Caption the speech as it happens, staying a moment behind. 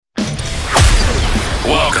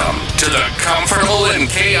Welcome to the Comfortable in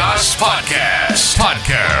Chaos Podcast.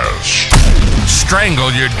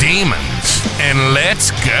 Strangle your demons and let's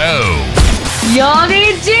go. Y'all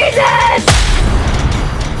need Jesus!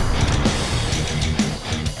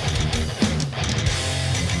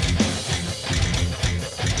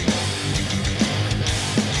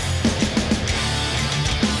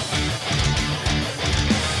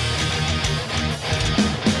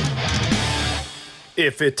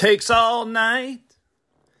 If it takes all night,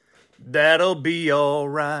 that'll be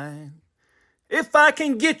alright. If I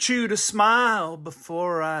can get you to smile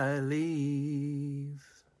before I leave.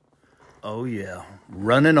 Oh yeah,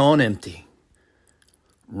 Running on Empty.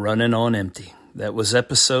 Running on Empty. That was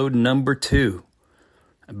episode number 2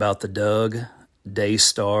 about the Doug,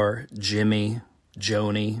 Daystar, Jimmy,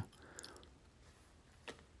 Joni,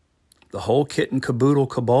 the whole kit and caboodle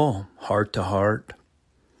cabal, heart to heart.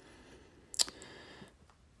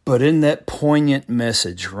 But in that poignant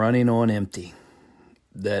message, Running on Empty,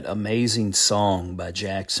 that amazing song by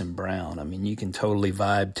Jackson Browne, I mean, you can totally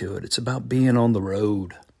vibe to it. It's about being on the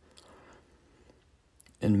road.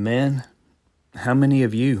 And men, how many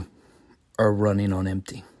of you are running on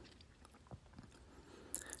empty?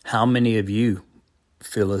 How many of you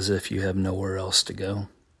feel as if you have nowhere else to go?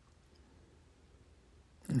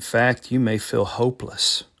 In fact, you may feel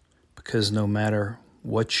hopeless because no matter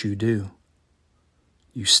what you do,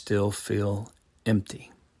 you still feel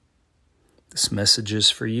empty. This message is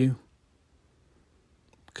for you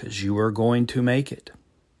because you are going to make it.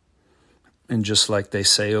 And just like they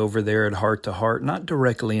say over there at Heart to Heart, not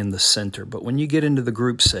directly in the center, but when you get into the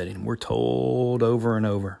group setting, we're told over and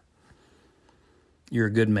over, you're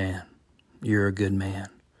a good man. You're a good man.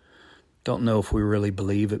 Don't know if we really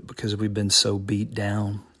believe it because we've been so beat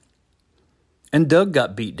down. And Doug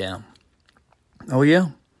got beat down. Oh yeah.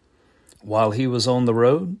 While he was on the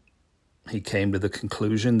road, he came to the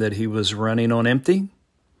conclusion that he was running on empty.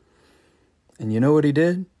 And you know what he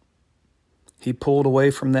did? He pulled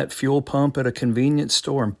away from that fuel pump at a convenience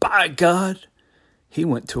store, and by God, he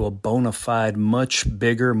went to a bona fide, much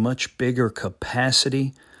bigger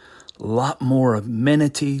capacity, a lot more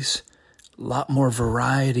amenities, a lot more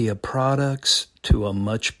variety of products to a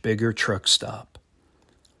much bigger truck stop.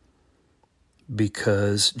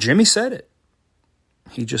 Because Jimmy said it.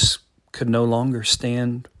 He just could no longer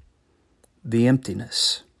stand the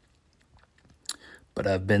emptiness. But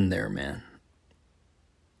I've been there, man.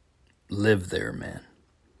 Lived there, man.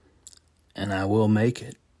 And I will make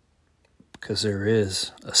it because there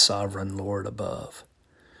is a sovereign Lord above.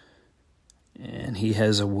 And he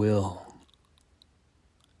has a will.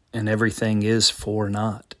 And everything is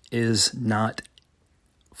not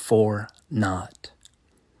for naught.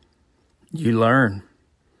 You learn.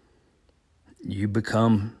 You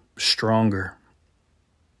become stronger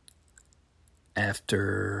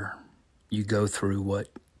after you go through what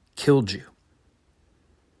killed you.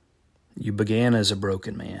 You began as a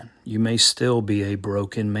broken man. You may still be a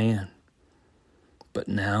broken man. But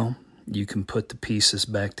now you can put the pieces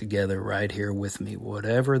back together right here with me,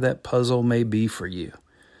 whatever that puzzle may be for you.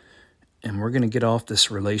 And we're going to get off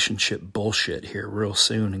this relationship bullshit here real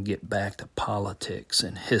soon and get back to politics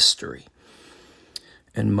and history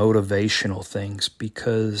and motivational things,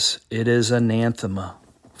 because it is anathema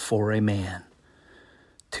for a man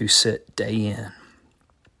to sit day in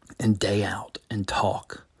and day out and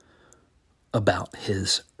talk about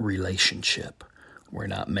his relationship. We're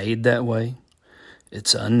not made that way.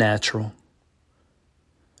 It's unnatural.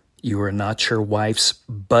 You are not your wife's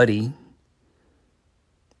buddy.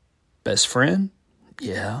 Best friend?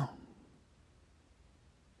 Yeah.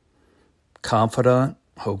 Confidant?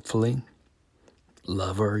 Hopefully.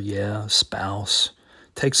 Lover? Yeah. Spouse?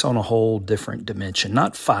 Takes on a whole different dimension.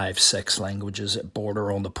 Not 5 sex languages that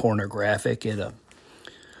border on the pornographic in a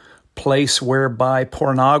place whereby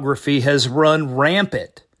pornography has run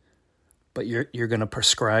rampant. But you're going to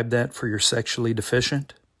prescribe that for your sexually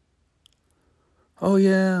deficient? Oh,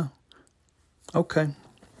 yeah. Okay.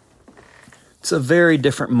 It's a very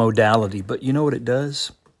different modality, but you know what it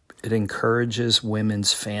does? It encourages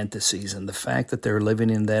women's fantasies, and the fact that they're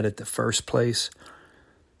living in that at the first place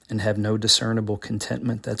and have no discernible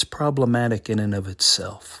contentment, that's problematic in and of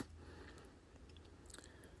itself.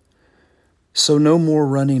 So no more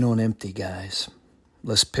running on empty, guys.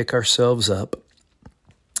 Let's pick ourselves up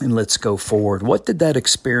and let's go forward. What did that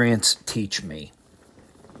experience teach me?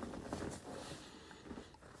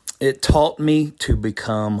 It taught me to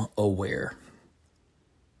become aware.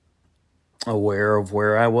 Aware of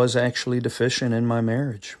where I was actually deficient in my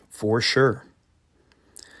marriage, for sure.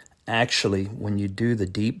 Actually, when you do the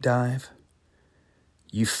deep dive,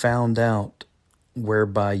 you found out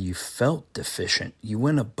whereby you felt deficient. You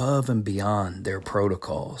went above and beyond their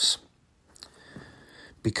protocols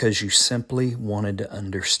because you simply wanted to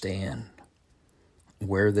understand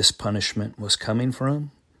where this punishment was coming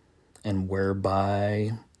from and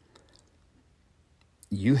whereby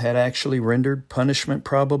you had actually rendered punishment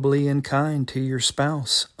probably in kind to your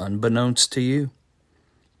spouse, unbeknownst to you.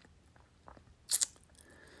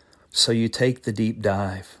 So you take the deep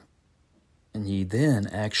dive and you then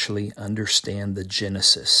actually understand the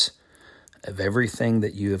genesis of everything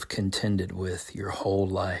that you have contended with your whole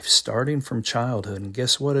life, starting from childhood. And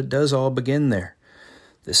guess what? It does all begin there.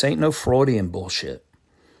 This ain't no Freudian bullshit.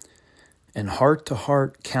 And Heart to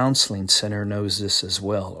Heart Counseling Center knows this as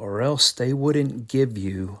well, or else they wouldn't give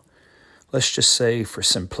you, let's just say for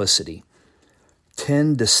simplicity,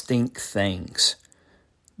 10 distinct things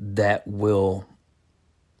that will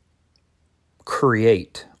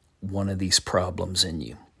create one of these problems in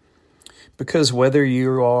you. Because whether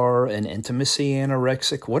you are an intimacy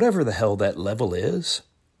anorexic, whatever the hell that level is,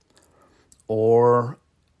 or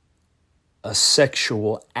a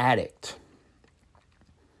sexual addict,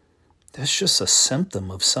 that's just a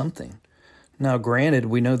symptom of something. Now, granted,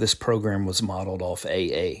 we know this program was modeled off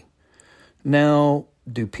AA. Now,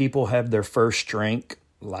 do people have their first drink,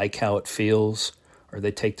 like how it feels, or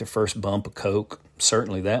they take their first bump of Coke?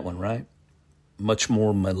 Certainly that one, right? Much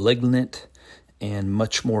more malignant and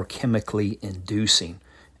much more chemically inducing,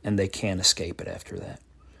 and they can't escape it after that.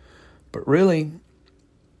 But really,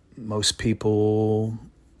 most people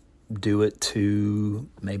do it to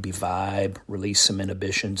maybe vibe, release some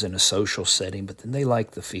inhibitions in a social setting, but then they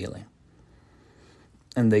like the feeling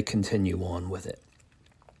and they continue on with it.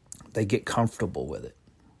 They get comfortable with it.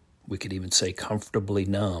 We could even say comfortably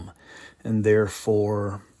numb, and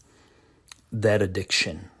therefore that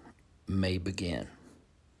addiction may begin.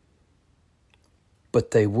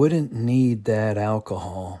 But they wouldn't need that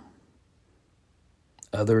alcohol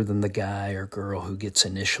other than the guy or girl who gets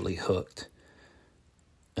initially hooked,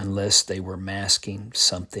 unless they were masking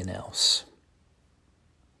something else.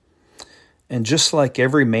 And just like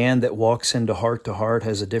every man that walks into Heart to Heart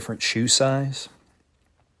has a different shoe size,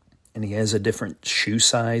 and he has a different shoe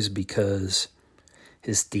size because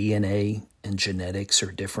his DNA and genetics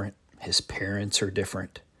are different, his parents are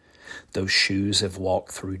different, those shoes have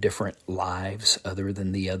walked through different lives other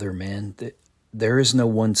than the other men, there is no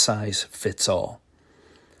one size fits all.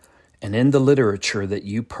 And in the literature that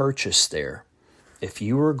you purchase there, if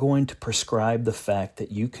you are going to prescribe the fact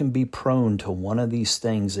that you can be prone to one of these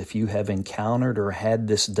things if you have encountered or had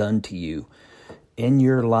this done to you in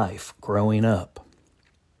your life growing up,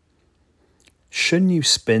 shouldn't you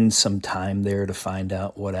spend some time there to find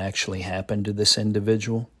out what actually happened to this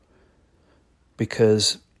individual?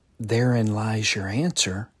 Because therein lies your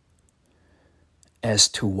answer as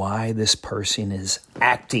to why this person is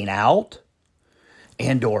acting out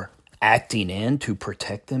and or acting in to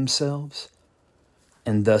protect themselves,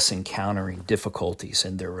 and thus encountering difficulties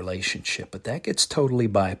in their relationship. But that gets totally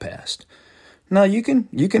bypassed. Now you can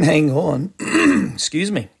hang on, excuse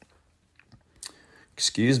me,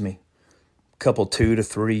 couple 2 to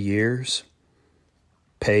 3 years,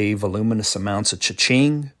 pay voluminous amounts of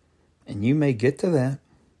cha-ching, and you may get to that.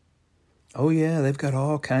 Oh yeah, they've got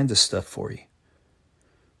all kinds of stuff for you.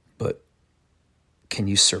 But can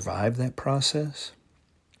you survive that process?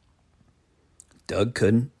 Doug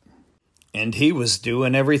couldn't. And he was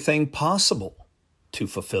doing everything possible to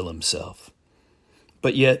fulfill himself,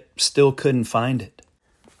 but yet still couldn't find it.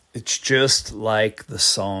 It's just like the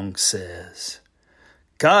song says,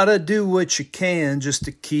 gotta do what you can just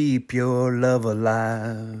to keep your love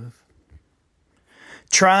alive.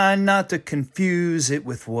 Try not to confuse it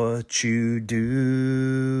with what you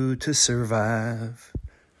do to survive.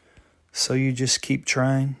 So you just keep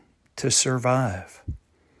trying to survive.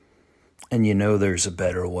 And you know there's a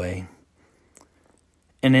better way.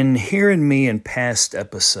 And in hearing me in past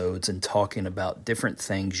episodes and talking about different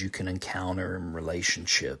things you can encounter in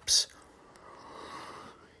relationships,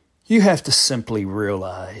 you have to simply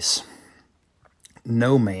realize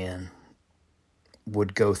no man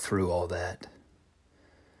would go through all that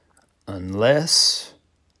unless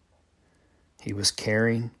he was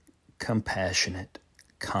caring, compassionate,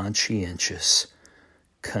 conscientious,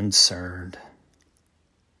 concerned.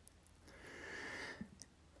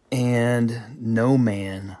 And no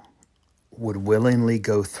man would willingly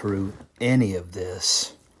go through any of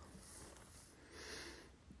this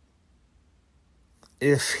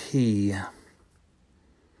if he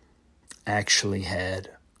actually had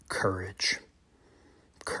courage.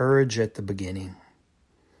 Courage at the beginning.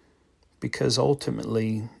 Because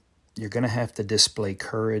ultimately, you're going to have to display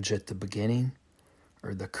courage at the beginning,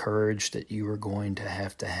 or the courage that you are going to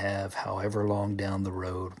have however long down the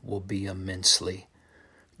road will be immensely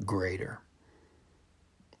greater.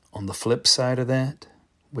 On the flip side of that,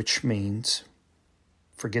 which means,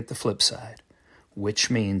 forget the flip side, which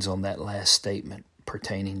means on that last statement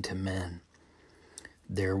pertaining to men,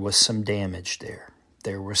 there was some damage there.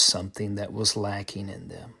 There was something that was lacking in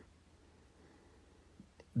them.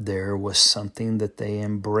 There was something that they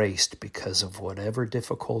embraced because of whatever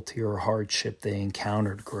difficulty or hardship they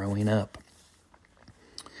encountered growing up.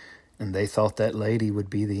 And they thought that lady would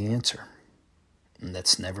be the answer. And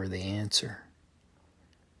that's never the answer.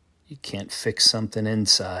 You can't fix something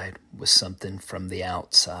inside with something from the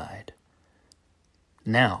outside.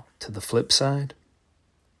 Now, to the flip side,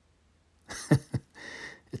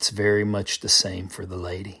 it's very much the same for the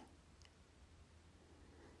lady.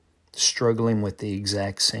 Struggling with the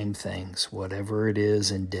exact same things, whatever it is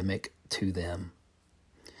endemic to them.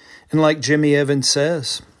 And like Jimmy Evans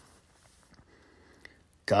says,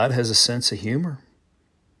 God has a sense of humor,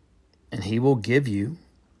 and He will give you,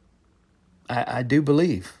 I do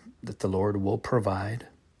believe that the Lord will provide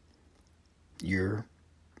your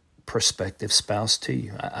prospective spouse to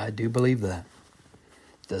you. I do believe that.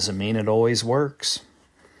 Doesn't mean it always works.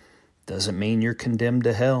 Doesn't mean you're condemned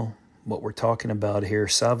to hell. What we're talking about here,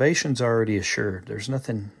 salvation's already assured. There's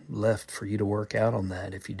nothing left for you to work out on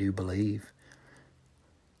that if you do believe.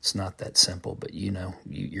 It's not that simple, but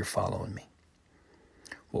you're following me.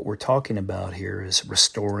 What we're talking about here is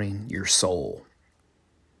restoring your soul.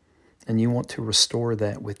 And you want to restore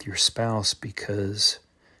that with your spouse because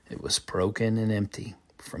it was broken and empty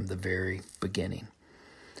from the very beginning.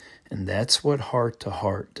 And that's what Heart to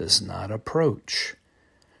Heart does not approach.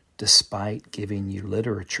 Despite giving you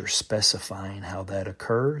literature specifying how that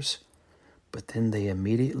occurs, but then they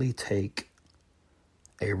immediately take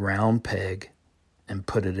a round peg and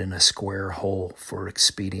put it in a square hole for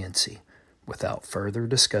expediency, without further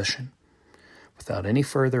discussion, without any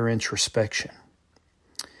further introspection,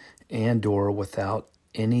 and or without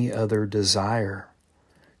any other desire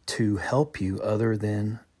to help you other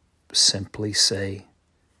than simply say,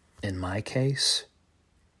 in my case,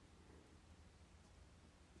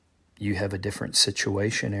 you have a different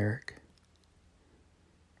situation, Eric.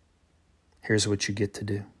 Here's what you get to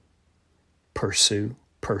do. Pursue,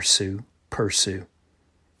 pursue, pursue.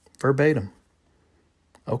 Verbatim.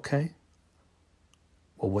 Okay.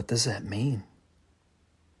 Well, what does that mean?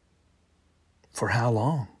 For how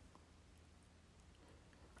long?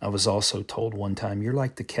 I was also told one time, you're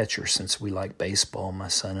like the catcher since we like baseball, my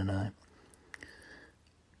son and I.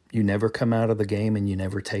 You never come out of the game and you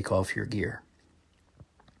never take off your gear.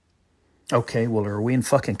 Okay, well, are we in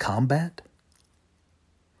fucking combat?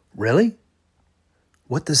 Really?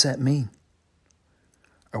 What does that mean?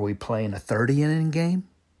 Are we playing a 30-inning game?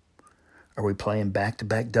 Are we playing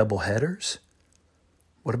back-to-back doubleheaders?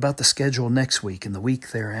 What about the schedule next week and the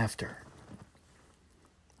week thereafter?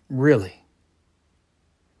 Really?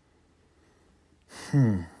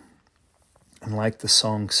 And like the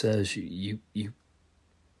song says, you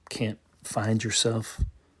can't find yourself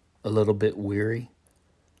a little bit weary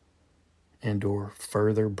and or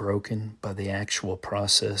further broken by the actual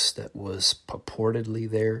process that was purportedly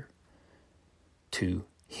there to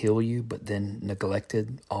heal you, but then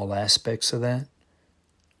neglected all aspects of that?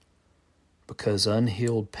 Because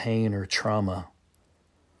unhealed pain or trauma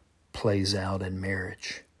plays out in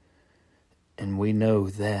marriage. And we know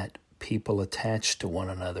that people attached to one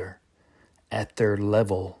another at their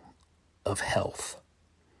level of health.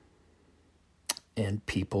 And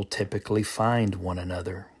people typically find one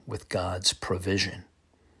another with God's provision,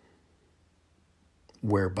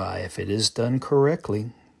 whereby if it is done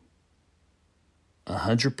correctly,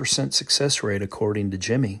 100% success rate according to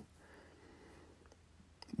Jimmy,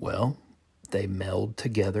 well, they meld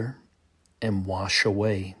together and wash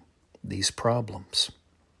away these problems.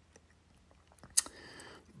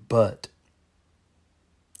 But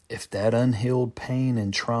if that unhealed pain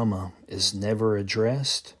and trauma is never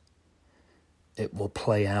addressed, it will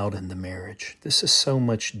play out in the marriage. This is so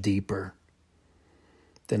much deeper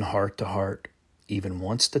than Heart to Heart even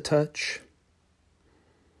wants to touch,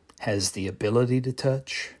 has the ability to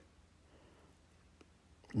touch,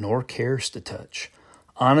 nor cares to touch.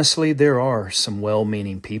 Honestly, there are some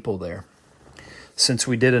well-meaning people there. Since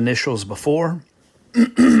we did initials before,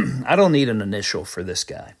 I don't need an initial for this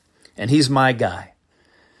guy. And he's my guy.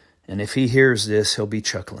 And if he hears this, he'll be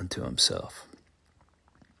chuckling to himself.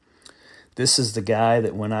 This is the guy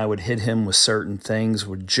that when I would hit him with certain things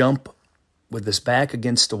would jump with his back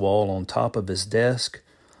against the wall on top of his desk,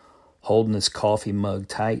 holding his coffee mug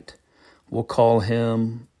tight. We'll call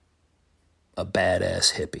him a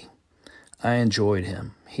badass hippie. I enjoyed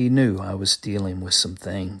him. He knew I was dealing with some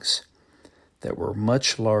things that were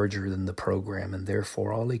much larger than the program, and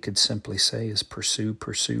therefore all he could simply say is pursue,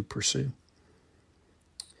 pursue, pursue.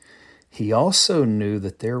 He also knew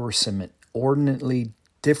that there were some inordinately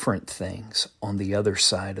different things on the other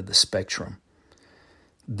side of the spectrum,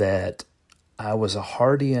 that I was a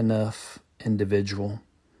hardy enough individual,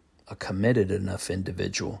 a committed enough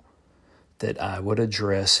individual, that I would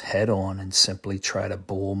address head on and simply try to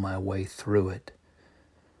bull my way through it,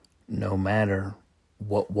 no matter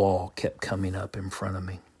what wall kept coming up in front of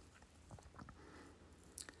me.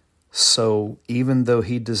 So even though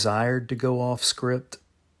he desired to go off script,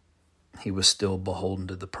 he was still beholden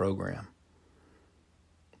to the program.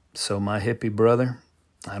 So my hippie brother,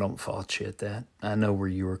 I don't fault you at that. I know where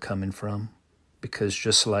you were coming from, because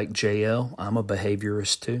just like JL, I'm a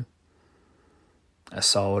behaviorist too. I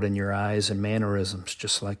saw it in your eyes and mannerisms,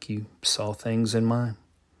 just like you saw things in mine.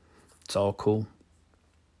 It's all cool.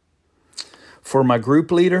 For my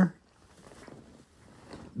group leader,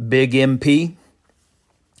 Big MP,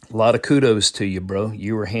 a lot of kudos to you, bro.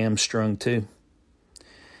 You were hamstrung too.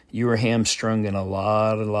 You were hamstrung in a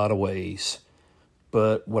lot of ways.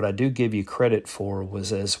 But what I do give you credit for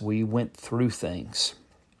was, as we went through things,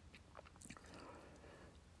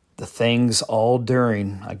 the things all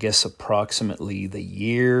during, I guess, approximately the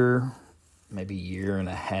year, maybe year and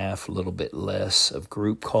a half, a little bit less, of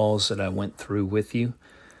group calls that I went through with you,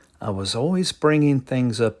 I was always bringing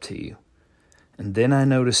things up to you. And then I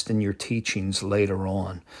noticed in your teachings later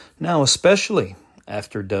on, now especially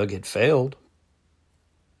after Doug had failed,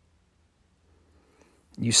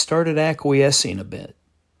 you started acquiescing a bit.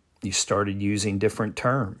 You started using different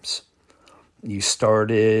terms. You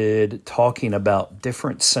started talking about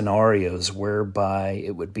different scenarios whereby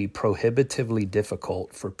it would be prohibitively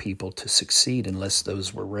difficult for people to succeed unless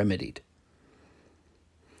those were remedied.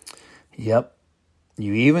 Yep.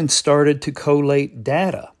 You even started to collate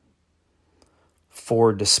data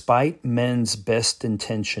for, despite men's best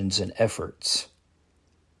intentions and efforts,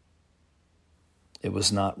 it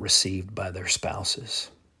was not received by their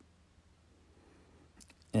spouses.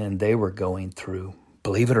 And they were going through,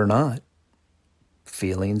 believe it or not,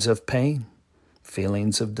 feelings of pain,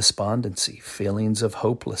 feelings of despondency, feelings of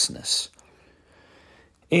hopelessness.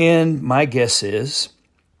 And my guess is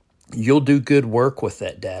you'll do good work with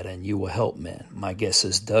that data and you will help men. My guess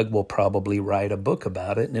is Doug will probably write a book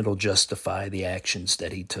about it, and it'll justify the actions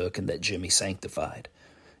that he took and that Jimmy sanctified,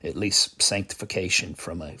 at least sanctification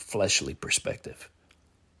from a fleshly perspective.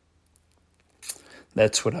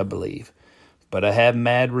 That's what I believe. But I have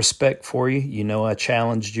mad respect for you. You know, I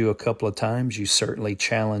challenged you a couple of times. You certainly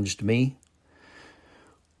challenged me.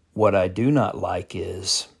 What I do not like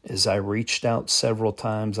is I reached out several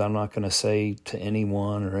times. I'm not going to say to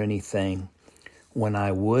anyone or anything. When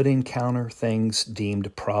I would encounter things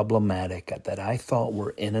deemed problematic that I thought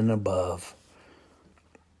were in and above,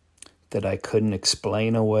 that I couldn't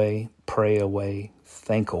explain away, pray away,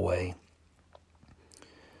 think away,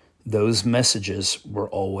 those messages were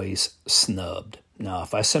always snubbed. Now,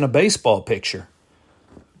 if I sent a baseball picture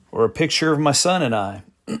or a picture of my son and I,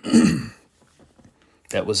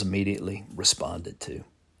 that was immediately responded to.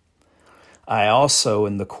 I also,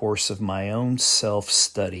 in the course of my own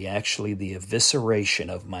self-study, actually the evisceration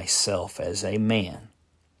of myself as a man,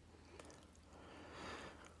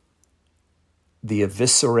 the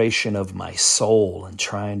evisceration of my soul and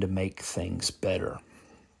trying to make things better,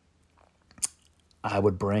 I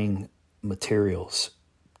would bring materials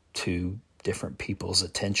to different people's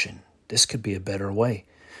attention. This could be a better way.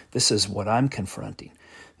 This is what I'm confronting.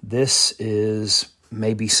 This is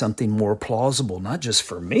maybe something more plausible, not just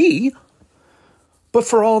for me, but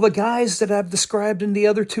for all the guys that I've described in the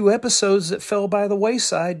other 2 episodes that fell by the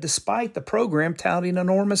wayside despite the program touting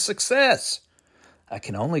enormous success. I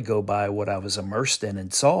can only go by what I was immersed in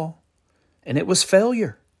and saw, and it was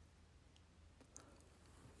failure.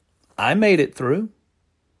 I made it through.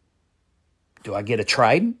 Do I get a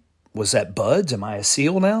trident? Was that buds? Am I a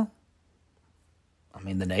SEAL now? I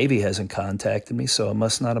mean, the Navy hasn't contacted me, so I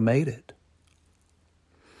must not have made it.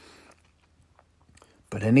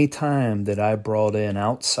 But any time that I brought in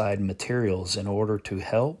outside materials in order to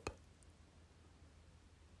help,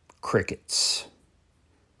 crickets.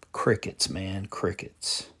 Crickets, man,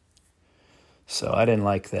 crickets. So I didn't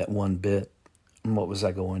like that one bit. And what was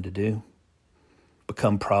I going to do?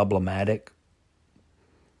 Become problematic?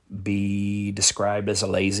 Be described as a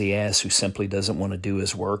lazy ass who simply doesn't want to do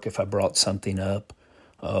his work if I brought something up?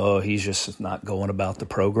 Oh, he's just not going about the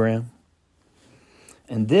program.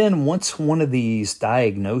 And then once one of these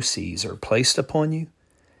diagnoses are placed upon you,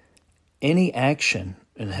 any action,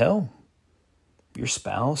 and hell, Your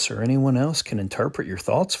spouse or anyone else can interpret your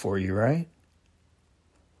thoughts for you, right?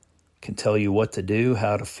 Can tell you what to do,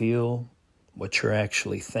 how to feel, what you're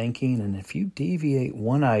actually thinking. And if you deviate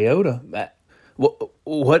one iota,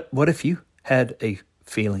 what if you had a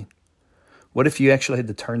feeling? What if you actually had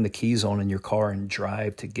to turn the keys on in your car and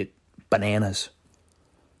drive to get bananas?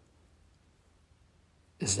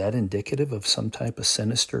 Is that indicative of some type of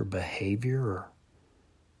sinister behavior or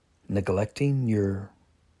neglecting your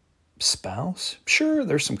spouse? Sure,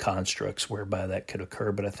 there's some constructs whereby that could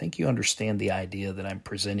occur, but I think you understand the idea that I'm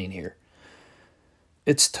presenting here.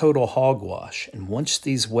 It's total hogwash, and once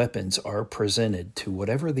these weapons are presented to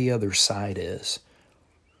whatever the other side is,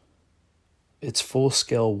 it's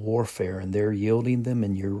full-scale warfare, and they're yielding them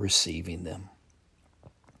and you're receiving them.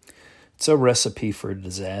 It's a recipe for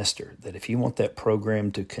disaster, that if you want that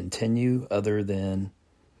program to continue other than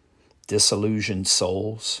disillusioned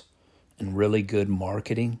souls and really good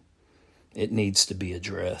marketing, it needs to be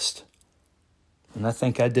addressed. And I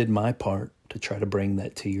think I did my part to try to bring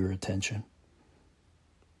that to your attention.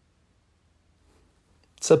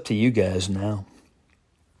 It's up to you guys now.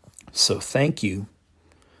 So thank you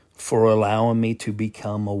for allowing me to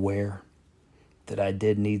become aware that I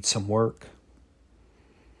did need some work.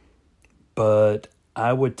 But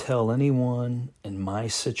I would tell anyone in my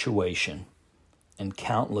situation and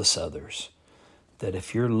countless others that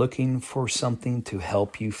if you're looking for something to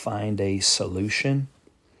help you find a solution,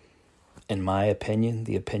 in my opinion,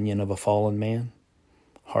 the opinion of a fallen man,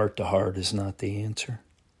 heart to heart is not the answer.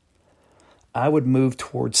 I would move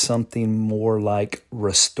towards something more like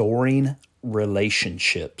restoring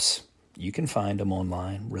relationships. You can find them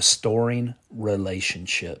online, Restoring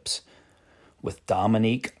Relationships, with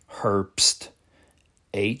Dominique Herbst,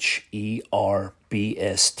 Herbst,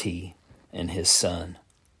 and his son.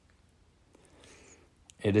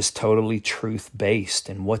 It is totally truth-based.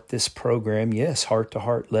 And what this program, yes, Heart to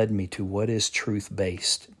Heart led me to what is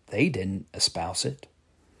truth-based. They didn't espouse it.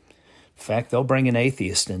 In fact, they'll bring an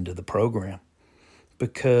atheist into the program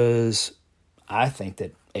because I think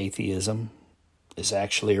that atheism is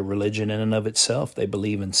actually a religion in and of itself. They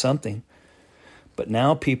believe in something. But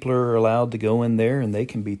now people are allowed to go in there and they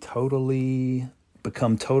can become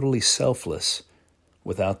totally selfless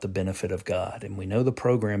without the benefit of God. And we know the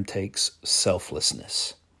program takes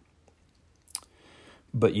selflessness.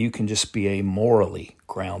 But you can just be a morally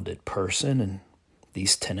grounded person, and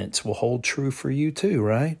these tenets will hold true for you too,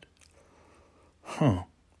 right?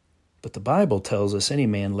 But the Bible tells us any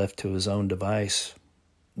man left to his own device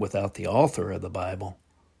without the author of the Bible.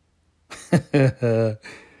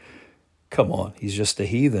 Come on, he's just a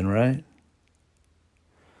heathen, right?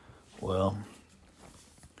 Well,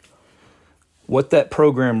 what that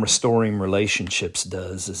program, Restoring Relationships,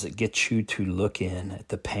 does is it gets you to look in at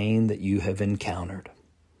the pain that you have encountered.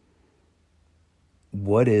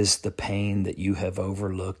 What is the pain that you have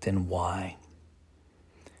overlooked and why?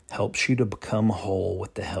 Helps you to become whole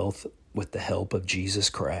with the help of Jesus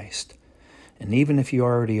Christ. And even if you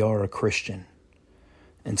already are a Christian,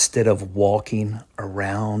 instead of walking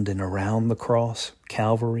around and around the cross,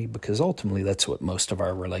 Calvary, because ultimately that's what most of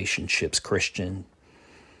our relationships, Christian,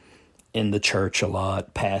 in the church a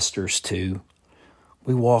lot, pastors too,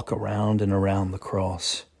 we walk around and around the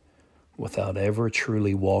cross without ever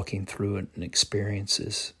truly walking through it and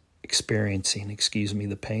experiencing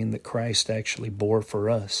the pain that Christ actually bore for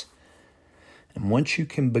us. And once you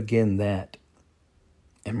can begin that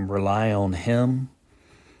and rely on Him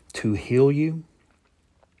to heal you,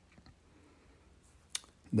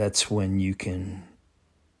 that's when you can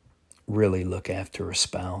really look after a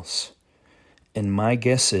spouse. And my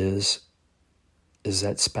guess is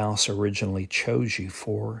that spouse originally chose you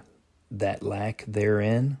for that lack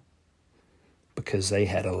therein because they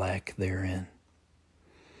had a lack therein.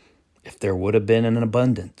 If there would have been an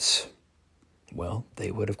abundance, well, they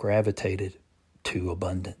would have gravitated to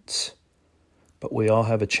abundance. But we all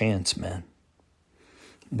have a chance, man.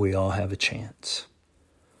 We all have a chance.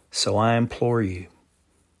 So I implore you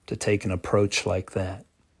to take an approach like that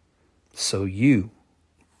so you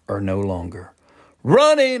are no longer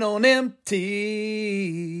running on empty,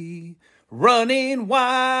 running wide.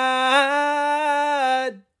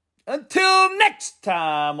 Until next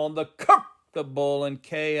time on the Comfortable in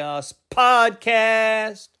Chaos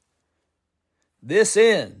podcast, this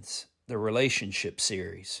ends the relationship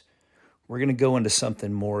series. We're going to go into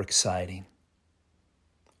something more exciting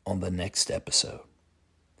on the next episode.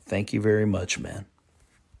 Thank you very much, man.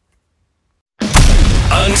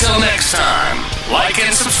 Until next time, like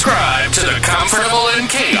and subscribe to the Comfortable in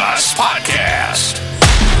Chaos podcast.